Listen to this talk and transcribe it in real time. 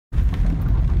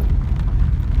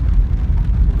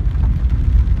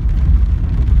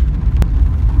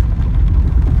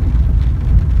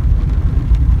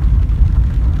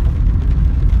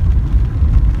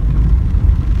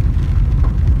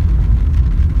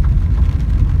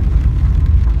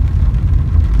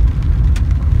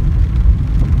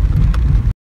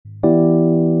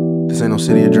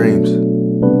city of dreams,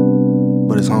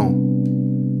 but it's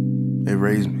home. It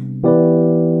raised me.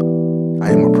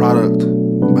 I am a product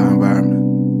of my environment.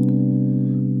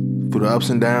 Through the ups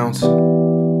and downs, I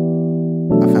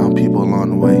found people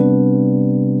along the way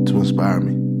to inspire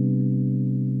me,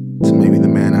 to make me the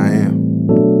man I am,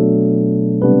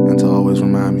 and to always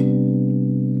remind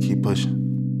me, keep pushing.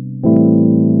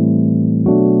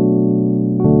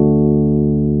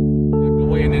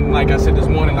 And then, like I said this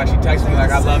morning, like she texted me,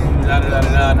 like I love you, da da da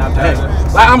da, and I'm texting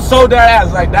her. Like I'm so dead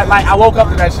ass, like that. Like I woke up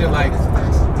to that shit, like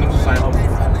I'm just like, oh,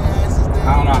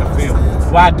 I don't know how to feel.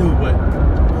 Well, I do, but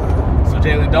so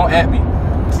Jalen, don't at me.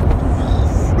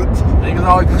 Niggas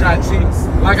always be trying to see.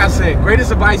 Like I said,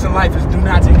 greatest advice in life is do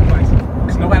not take advice,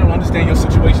 because nobody will understand your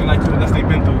situation like you unless they've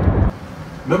been through it.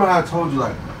 Remember how I told you,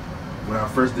 like when I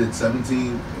first did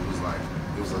 17, it was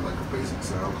like a basic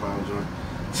SoundCloud joint.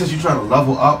 Since you're trying to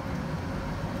level up.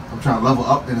 I'm trying to level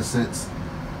up in a sense.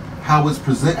 How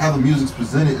the music's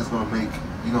presented is gonna make,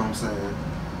 you know what I'm saying,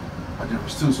 a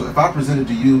difference too. So if I present it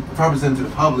to you, if I present it to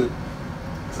the public,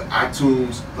 it's an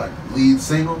iTunes like lead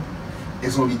single,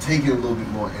 it's gonna be taken a little bit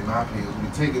more, in my opinion, it's gonna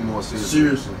be taken more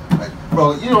seriously. Like,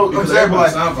 bro, you know what I'm saying?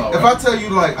 Like, if I tell you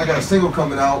like I got a single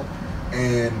coming out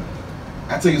and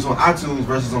I tell you it's on iTunes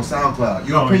versus on SoundCloud,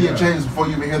 your opinion changes before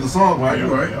you even hear the song, right? You're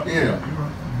right. Yeah.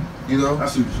 You know? I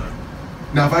see what you're saying.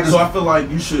 Now, if I just, so I feel like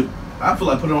you should. I feel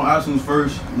like put it on iTunes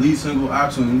first, lead single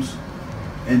iTunes,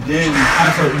 and then.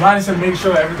 So Ronnie said make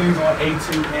sure everything's on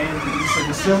A2 and B. So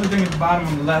the silver thing at the bottom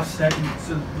on the left second,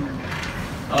 to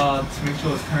make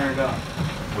sure it's turned up.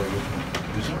 Wait,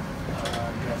 which one?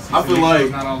 Yes, I feel like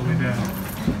it's not all the way down.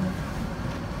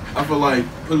 I feel like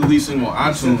put the lead single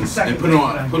on iTunes and put it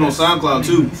on SoundCloud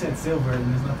too. He said silver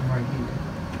and there's nothing right here.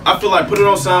 I feel like put it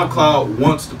on SoundCloud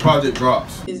once the project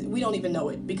drops. We don't even know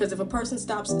it, because if a person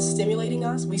stops stimulating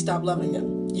us, we stop loving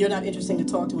them. You're not interesting to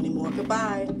talk to anymore.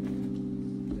 Goodbye.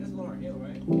 That's Lauryn Hill,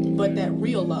 right? But that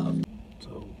real love.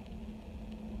 so,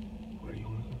 where do you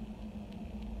want to go?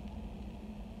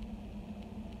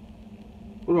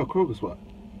 What about Kroger Spot?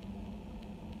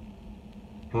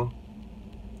 Huh?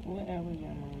 Whatever,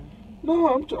 your mama.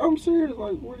 No, I'm serious.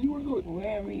 Like, where do you want to go?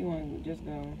 Wherever you want to just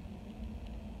go.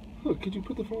 Look, could you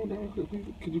put the phone down?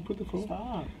 Could you put the phone?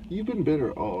 Stop. You've been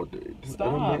better all day.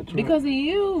 Stop. Because of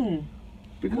you.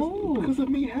 Because of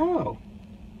me, how?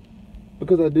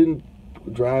 Because I didn't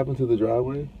drive into the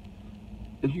driveway?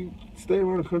 If you stay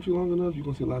around the country long enough, you're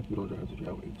going to see a lot of people don't drive to the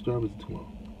driveway. The driveway's too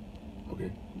long.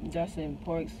 Okay? That's a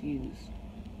poor excuse.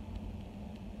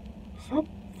 Stop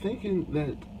thinking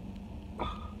that...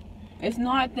 It's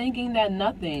not thinking that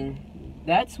nothing.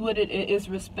 That's what it is.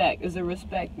 Respect. It's a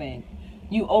respect thing.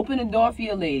 You open the door for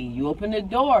your lady. You open the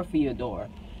door for your door.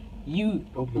 You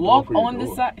walk on the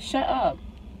side. Shut up.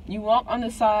 You walk on the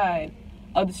side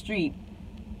of the street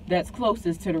that's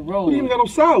closest to the road. We ain't got no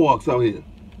sidewalks out here.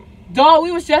 Dog,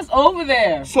 we was just over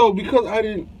there. So because I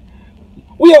didn't...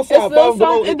 We outside.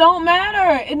 It don't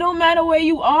matter. It don't matter where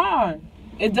you are.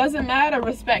 It doesn't matter.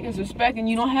 Respect is respect, and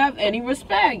you don't have any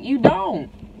respect. You don't.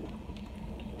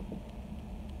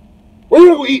 Where you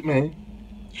gonna go eat, man?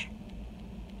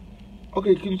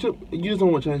 Okay, you just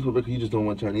don't want Chinese food because you just don't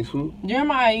want Chinese food?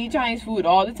 Jeremiah, I eat Chinese food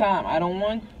all the time. I don't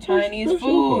want Chinese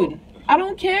food. I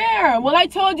don't care. Well, I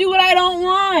told you what I don't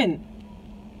want.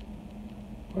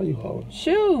 Why are you hollering?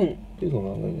 Shoot. Please don't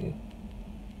holler like that.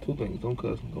 Two things. Don't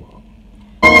cuss and don't holler.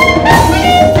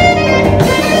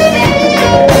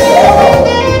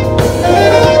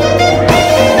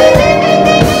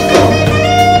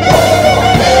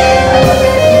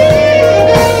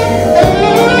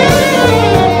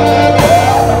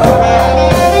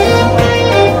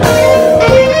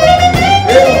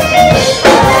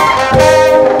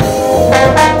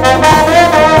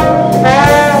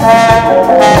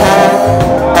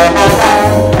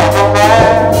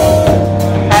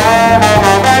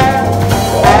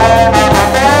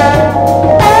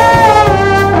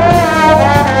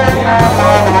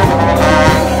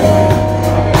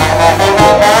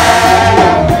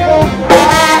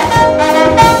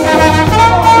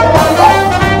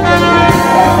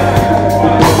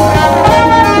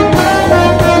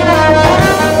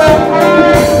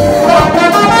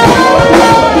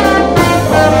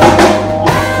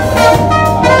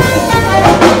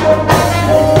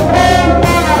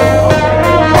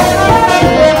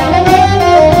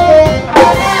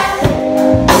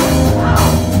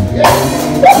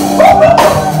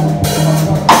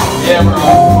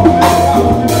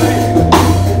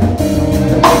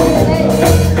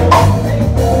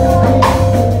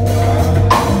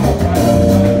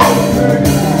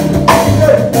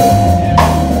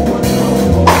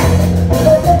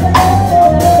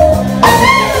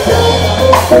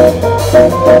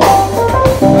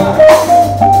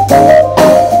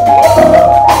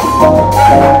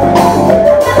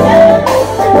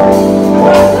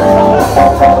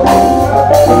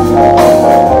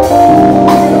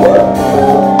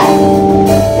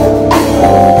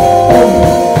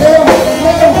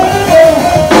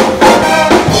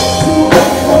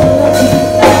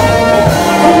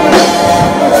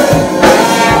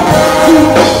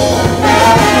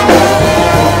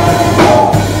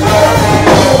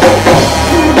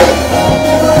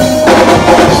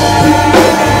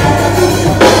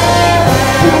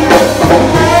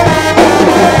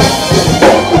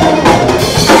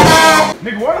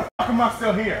 am I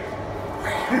still here?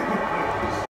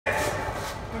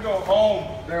 We go home.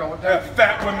 Have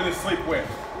fat women to sleep with.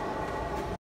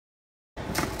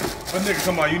 But nigga,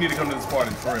 come on, you need to come to this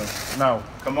party for real. No.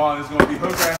 Come on, it's gonna be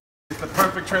hook ass. It's the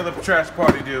perfect trailer trash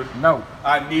party, dude. No.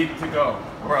 I need to go,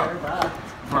 bro.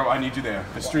 Bro, I need you there.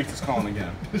 The streets is calling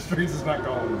again. The streets is not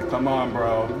calling. Come on,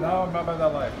 bro. No, I'm not about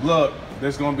that life. Look,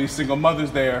 there's gonna be single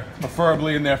mothers there,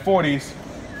 preferably in their 40s.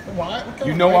 What?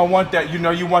 You know I want that. You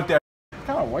know you want that. What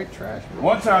kind of white trash, bro?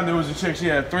 One time there was a chick, she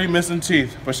had 3 missing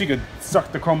teeth, but she could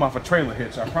suck the chrome off a trailer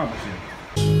hitch, I promise you.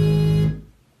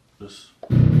 This.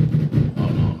 Oh,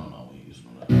 no, we ain't using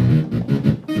that.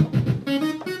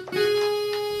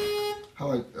 How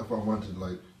like if I wanted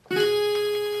like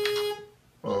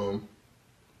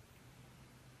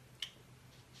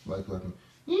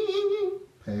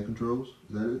pan controls,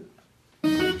 is that it?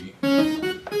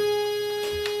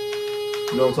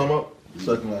 You know what I'm talking about?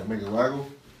 So I can like make it waggle.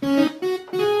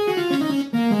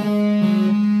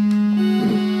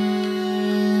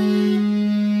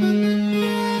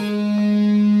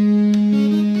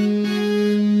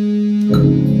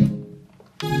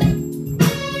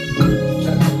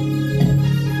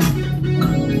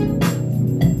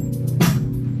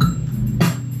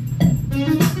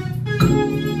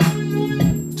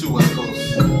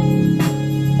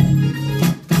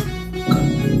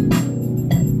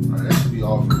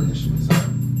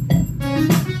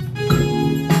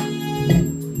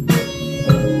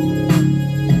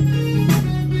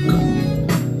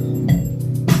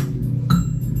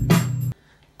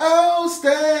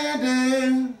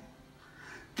 Outstanding,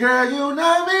 girl, you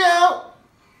knock me out.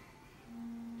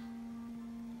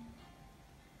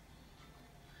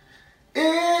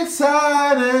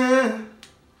 Exciting,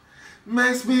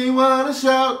 makes me wanna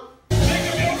shout.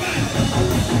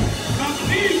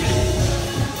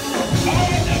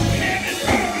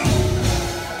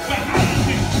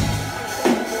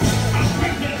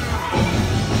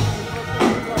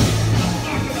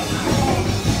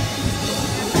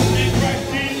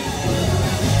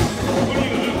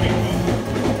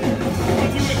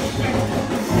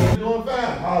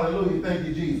 Hallelujah, thank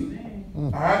you, Jesus.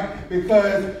 All right,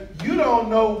 because you don't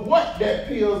know what that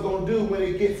pill's gonna do when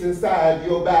it gets inside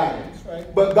your body.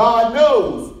 Right. But God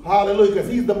knows, hallelujah, because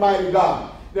he's the mighty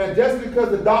God. Now, just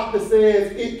because the doctor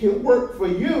says it can work for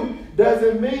you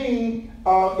doesn't mean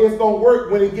it's gonna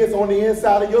work when it gets on the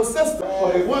inside of your system.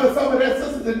 Or they wanted some of their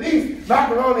sisters and niece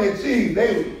macaroni and cheese.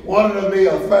 They wanted a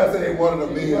meal. Somebody said they wanted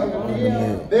a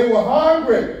meal. They were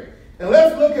hungry. And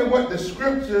let's look at what the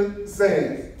scripture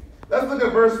says. Let's look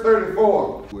at verse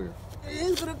 34. Where?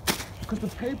 Because the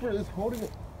paper is holding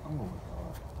it. Oh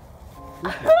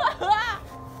my God.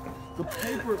 The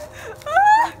paper.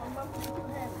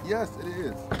 Yes, it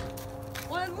is.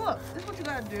 Well, look, this is what you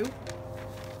gotta do.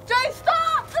 Jay,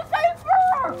 stop the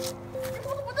paper! You're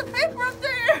supposed to put the paper up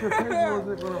there. The paper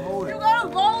wasn't gonna hold it. You gotta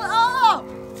roll it up.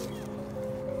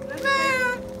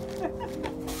 Man,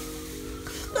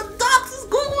 the docs is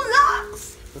Google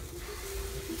Docs.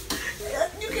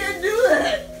 You can't do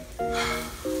that.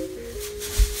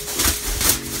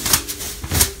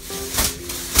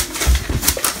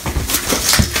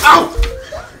 Ow!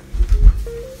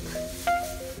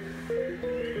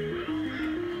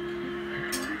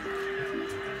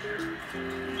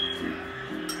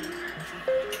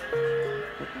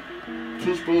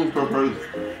 Two spoons per person.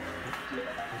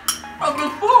 Of the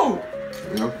food.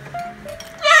 Yep.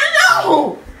 I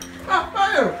know. Not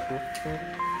fair.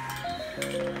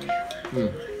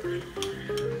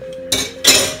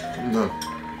 No.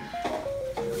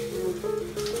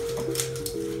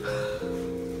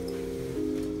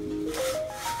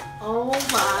 Oh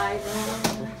my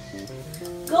God.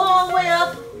 Go all the way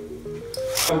up.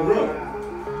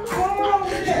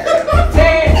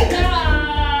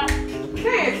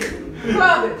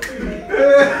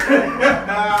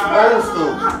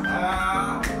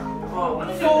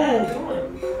 Old school.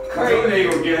 Crazy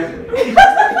again. Is it a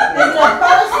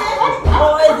person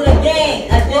or is it a gang?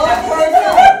 A person?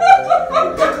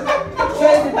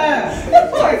 Crazy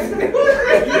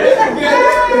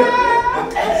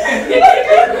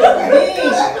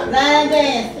line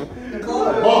dance.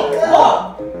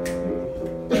 Walk.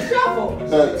 Shuffle.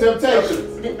 Temptations.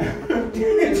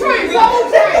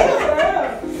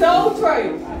 Soul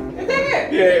Train. Is that it?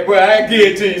 Yeah, well, I give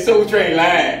it to you. Soul Train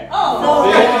line.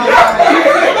 Oh.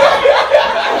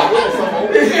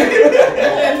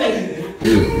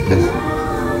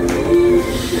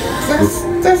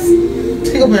 That's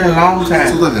taking me a long time.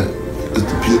 So look at it.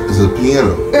 It's a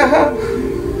piano. Uh-huh.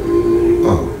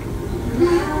 Oh.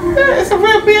 Yeah, it's a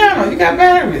real piano. You got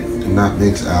batteries. Do not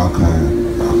mix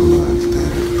alkaline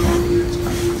standard.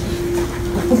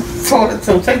 toilet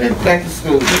too. Take this back to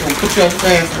school. They're gonna put you on the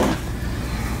classroom.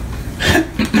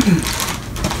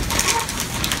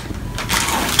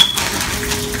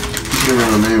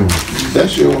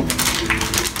 That's your one.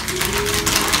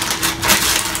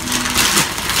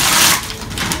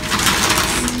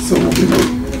 So won't be no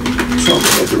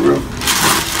trouble at the real.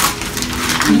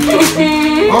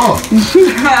 Oh,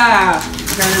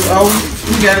 Got his own.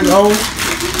 He got his own.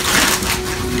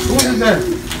 What is that?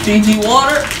 Fiji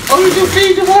water? Oh, you do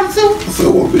Fiji water too? So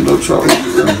it won't be no trouble.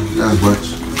 not as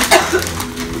much.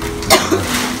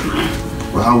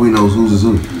 Well, how we know who's is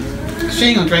who? She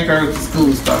ain't gonna drink her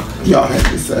school stuff. Y'all had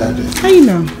to decide that. How you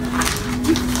know?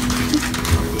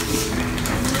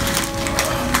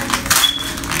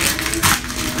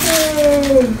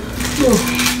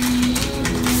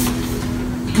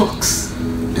 Books.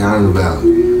 Down in the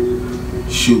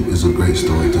Valley. Shoot is a great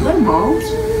story too. No.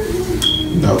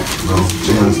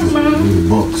 Genesis.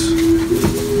 Books.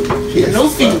 Yes. No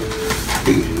feet.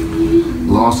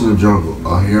 Lost in the Jungle.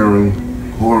 A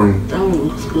whoring, Oh,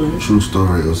 that's good. true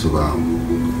story of survival.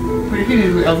 But he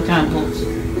didn't read other kind of books.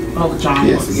 Other genre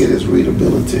Yes, books. to get his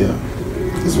readability up.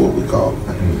 Is what we call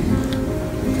it.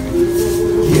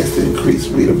 He has to increase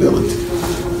readability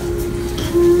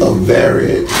of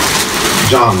varied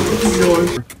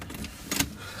genres.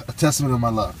 A testament of my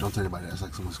love. Don't tell anybody that's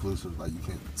like some exclusive. Like you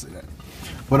can't say that.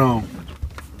 But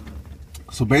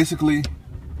so basically,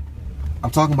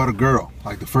 I'm talking about a girl.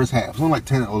 Like the first half, it's only like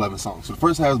 10 or 11 songs. So the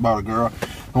first half is about a girl.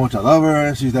 How much I love her,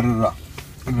 and she's da da da.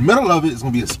 In the middle of it, it's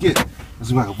gonna be a skit.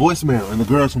 It's gonna be like a voicemail, and the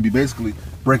girl's gonna be basically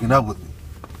breaking up with me.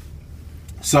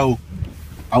 So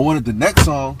I wanted the next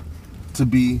song to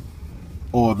be,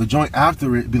 or the joint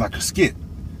after it, be like a skit.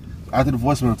 After the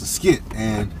voicemail, it's a skit,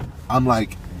 and I'm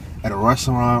like at a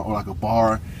restaurant or like a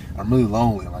bar. I'm really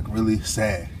lonely, I'm like really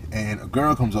sad, and a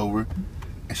girl comes over,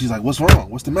 and she's like, "What's wrong?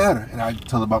 What's the matter?" And I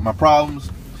tell her about my problems,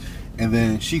 and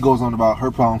then she goes on about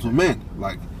her problems with men.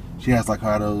 Like she has like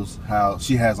how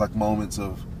she has like moments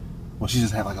of, well, she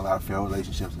just had like a lot of failed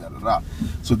relationships, da da da.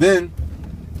 So then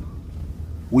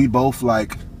we both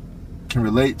like can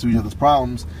relate to each other's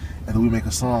problems, and then we make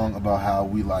a song about how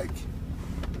we like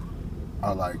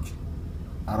are like,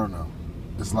 I don't know.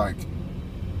 It's like,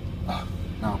 now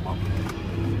I'm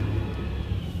mumbling.